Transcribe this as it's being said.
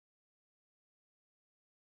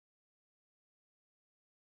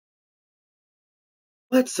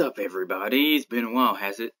What's up, everybody? It's been a while,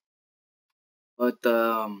 has it? But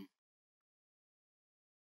got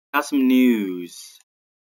some news.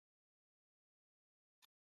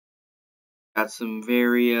 Got some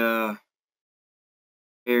very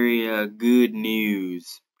good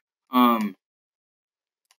news. Um,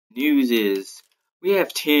 News is we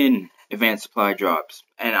have 10 advanced supply drops,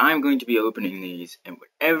 and I'm going to be opening these, and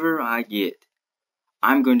whatever I get,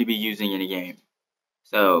 I'm going to be using in a game.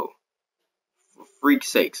 So, for freak's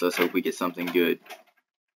sakes, let's hope we get something good.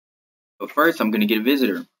 But first, I'm going to get a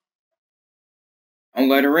visitor. I'll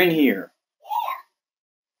let her in here.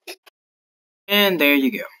 And there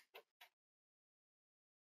you go.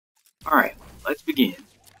 Alright, let's begin.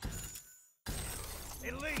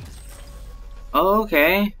 Elite.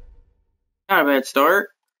 Okay. Not a bad start.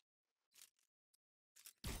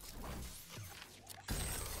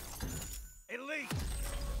 Elite.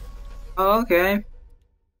 Okay.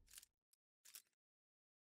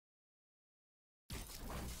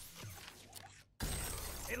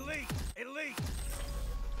 Elite.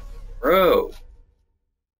 Bro.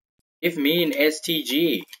 Give me an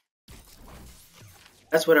STG.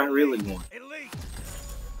 That's what I really want. Elite.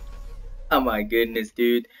 Oh my goodness,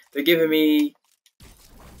 dude. They're giving me...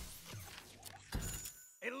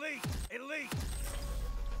 Elite.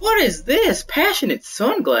 What is this? Passionate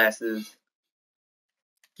sunglasses.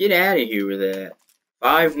 Get out of here with that.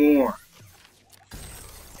 5 more.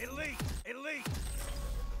 Elite.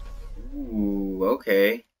 Ooh,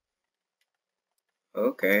 okay.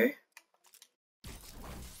 Okay.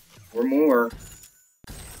 4 more.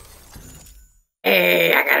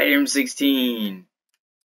 Hey, I got an M16.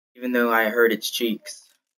 Even though I hurt its cheeks.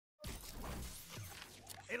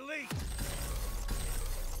 Elite.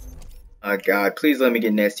 Oh god, please let me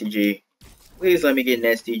get an STG. Please let me get an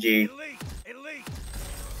STG. Elite.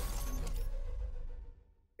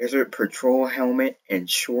 Desert Patrol helmet and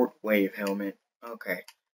shortwave helmet. Okay.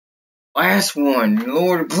 Last one.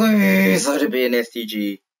 Lord, please let it be an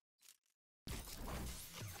STG.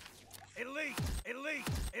 Elite.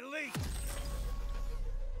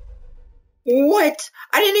 What?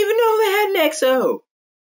 I didn't even know they had an XO.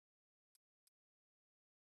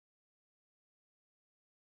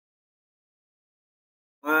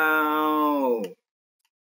 Wow.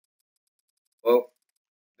 Well,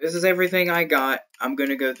 this is everything I got. I'm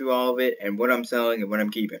gonna go through all of it and what I'm selling and what I'm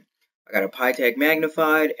keeping. I got a PyTech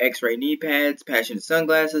Magnified, X-Ray knee pads, Passionate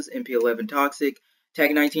sunglasses, MP11 Toxic,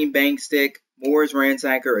 Tech 19 Bang Stick, Moore's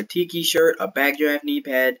Ransacker, a Tiki shirt, a Backdraft knee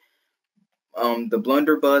pad, the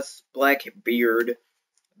Blunderbuss Black Beard,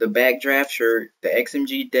 the Backdraft shirt, the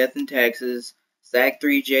XMG Death in Texas, SAC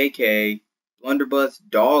 3 JK, Blunderbuss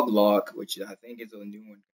Dog Lock, which I think is a new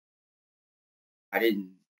one. I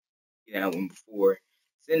didn't see that one before.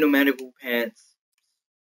 Medical Pants,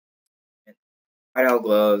 Whiteout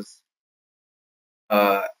Gloves,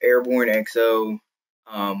 Airborne XO,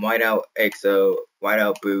 Whiteout XO,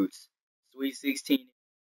 Whiteout Boots, Sweet 16,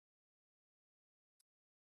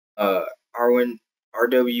 R1,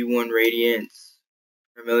 RW1 Radiance,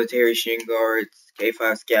 Military Shin Guards,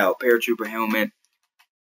 K5 Scout, Paratrooper Helmet,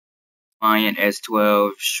 Lion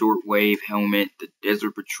S12 Shortwave Helmet, the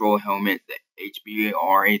Desert Patrol Helmet, the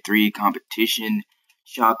HBRA3 Competition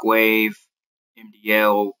Shockwave,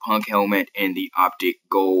 MDL Punk Helmet, and the Optic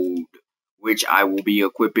Gold, which I will be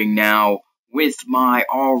equipping now with my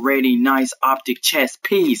already nice Optic chest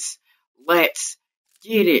piece. Let's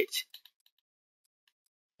get it!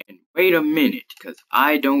 And wait a minute, because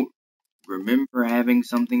I don't remember having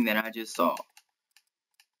something that I just saw.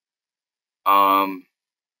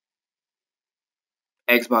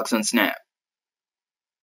 Xbox on Snap.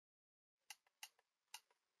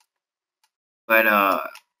 But,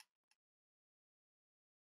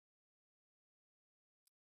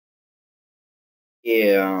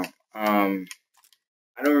 yeah, I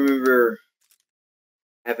don't remember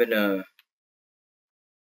having a...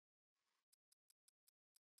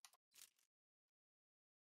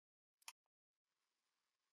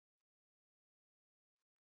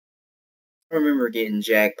 I remember getting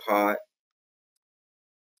Jackpot,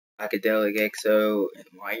 Psychedelic XO,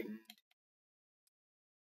 Enlightened.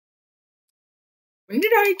 When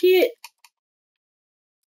did I get...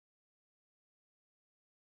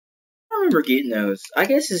 I remember getting those. I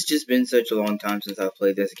guess it's just been such a long time since I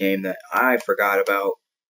played this game that I forgot about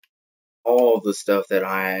all the stuff that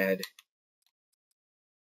I had.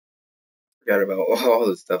 Forgot about all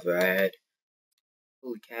the stuff that I had.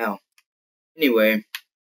 Holy cow. Anyway,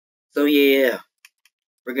 so yeah,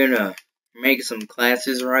 we're gonna make some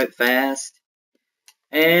classes right fast.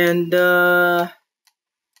 And,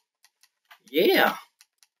 yeah.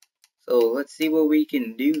 So let's see what we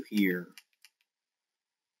can do here.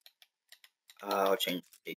 I'll change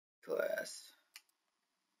the class.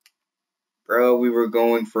 Bro, we were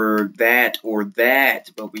going for that or that,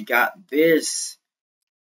 but we got this.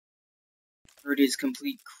 It is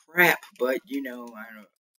complete crap, but you know, I don't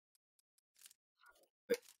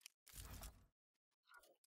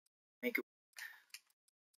make a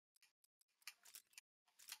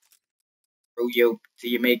bro yo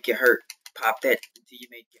till you make it hurt. Pop that until you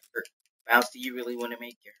make it hurt. Bounce do you really want to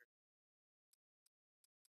make it hurt?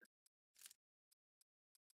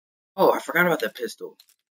 Oh, I forgot about that pistol.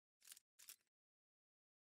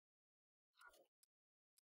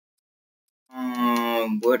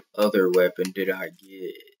 What other weapon did I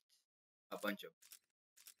get? A bunch of.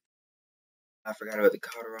 I forgot about the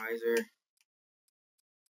cauterizer.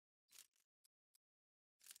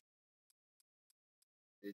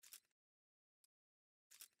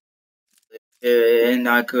 And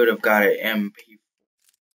I could have got an MP.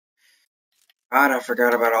 God, I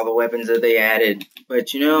forgot about all the weapons that they added.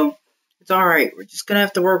 But you know, it's alright. We're just gonna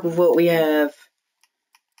have to work with what we have.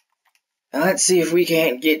 And let's see if we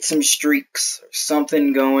can't get some streaks or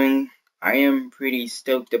something going. I am pretty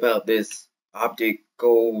stoked about this Optic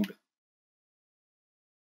Gold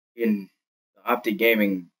in Optic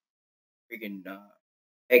Gaming freaking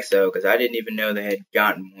EXO, because I didn't even know they had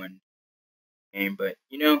gotten one game. But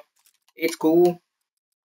you know, it's cool.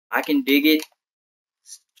 I can dig it.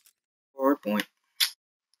 Hardpoint.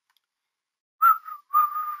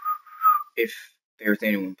 If there's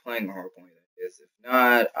anyone playing a hardpoint, that is. If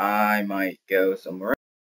not, I might go somewhere.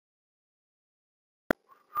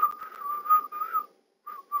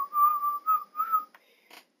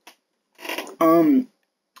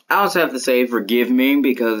 I also have to say, forgive me,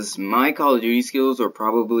 because my Call of Duty skills are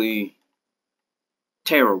probably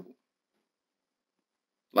terrible.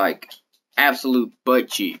 Like, absolute butt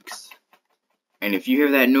cheeks. And if you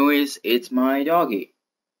hear that noise, it's my doggy.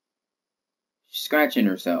 She's scratching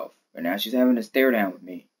herself, but now she's having a stare down with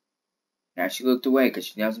me. Now she looked away because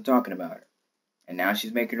she knows I'm talking about her. And now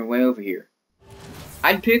she's making her way over here.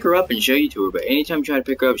 I'd pick her up and show you to her, but anytime you try to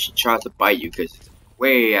pick her up, she tries to bite you because it's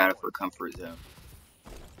way out of her comfort zone.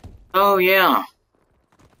 Oh yeah,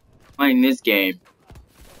 playing this game.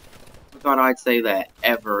 I thought I'd say that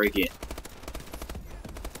ever again.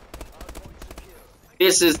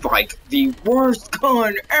 This is like the worst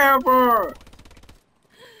gun ever!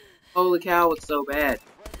 Holy cow, it's so bad.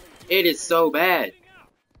 It is so bad.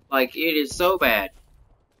 Like, it is so bad.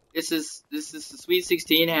 This is the Sweet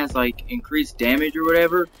 16 has like increased damage or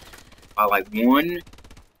whatever by like 1,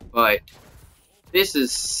 but this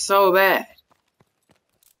is so bad.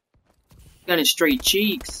 Gun in straight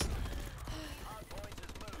cheeks.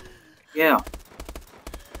 Yeah.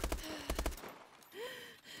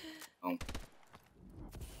 Oh.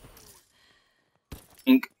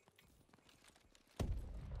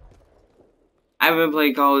 I haven't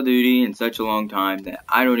played Call of Duty in such a long time that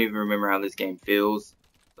I don't even remember how this game feels.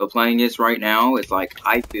 So playing this right now, it's like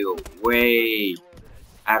I feel way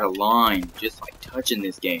out of line just like touching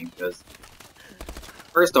this game. Because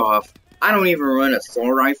first off, I don't even run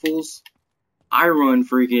assault rifles. I run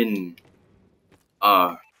freaking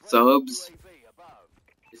subs.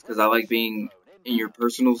 Just because I like being in your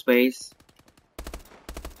personal space.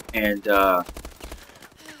 And you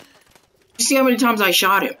see how many times I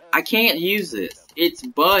shot him? I can't use this. It's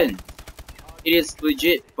buns. It is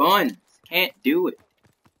legit buns. Can't do it.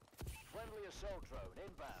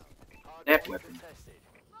 That weapon.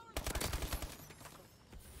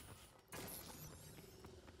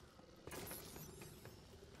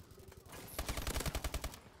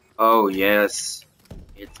 Oh yes.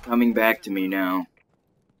 It's coming back to me now.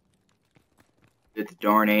 That the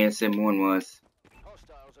darn ASM-1 was.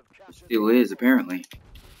 It still is, apparently.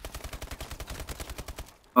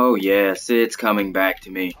 Oh yes, it's coming back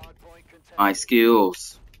to me. My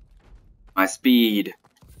skills. My speed.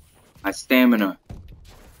 My stamina.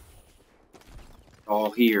 It's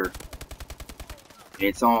all here. And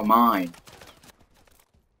it's all mine.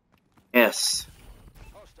 Yes.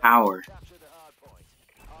 Power.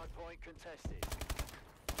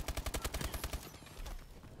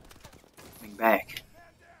 Coming back.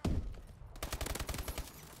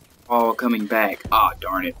 All coming back. Ah,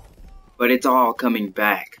 darn it. But it's all coming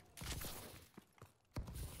back.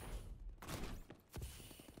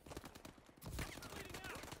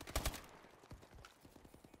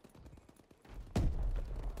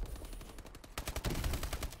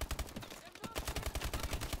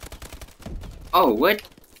 Oh, what?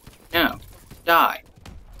 No. Die.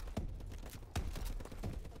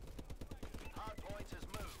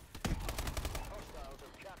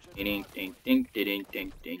 Ding ding ding ding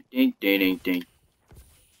ding ding ding ding ding.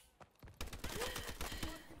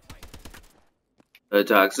 The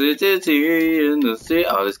toxicity in the city.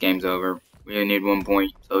 Oh, this game's over. We only need 1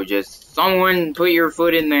 point. So just someone put your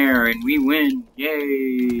foot in there and we win.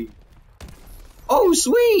 Yay. Oh,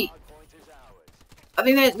 sweet. I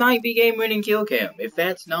think that might be game winning kill cam. If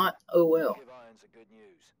that's not, oh well.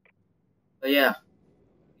 But yeah.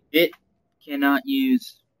 It cannot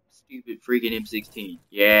use stupid freaking M16.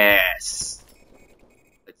 Yes.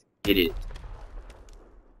 Let's get it.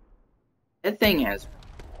 That thing has...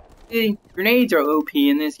 See, grenades are OP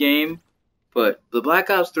in this game, but the Black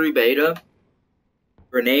Ops 3 beta,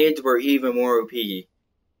 grenades were even more OP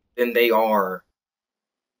than they are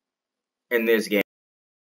in this game.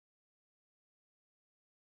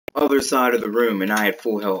 Other side of the room, and I had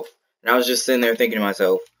full health. And I was just sitting there thinking to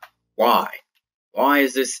myself, why? Why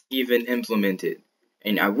is this even implemented?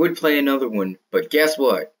 And I would play another one, but guess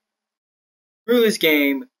what? Screw this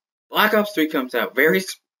game. Black Ops 3 comes out very...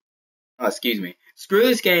 Screw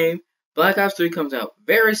this game. Black Ops 3 comes out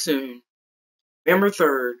very soon. November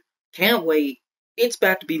 3rd. Can't wait. It's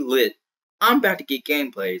about to be lit. I'm about to get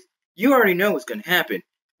gameplays. You already know what's going to happen.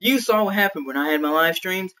 You saw what happened when I had my live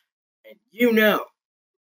streams. And you know.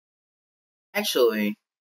 Actually,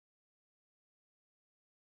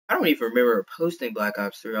 I don't even remember posting Black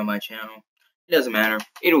Ops 3 on my channel. It doesn't matter.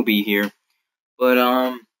 It'll be here. But,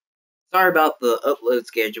 sorry about the upload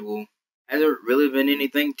schedule. Hasn't really been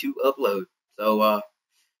anything to upload. So,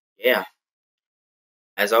 yeah.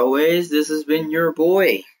 As always, this has been your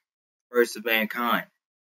boy, First of Mankind.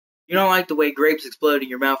 You don't like the way grapes explode in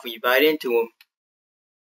your mouth when you bite into them,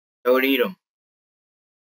 don't eat them.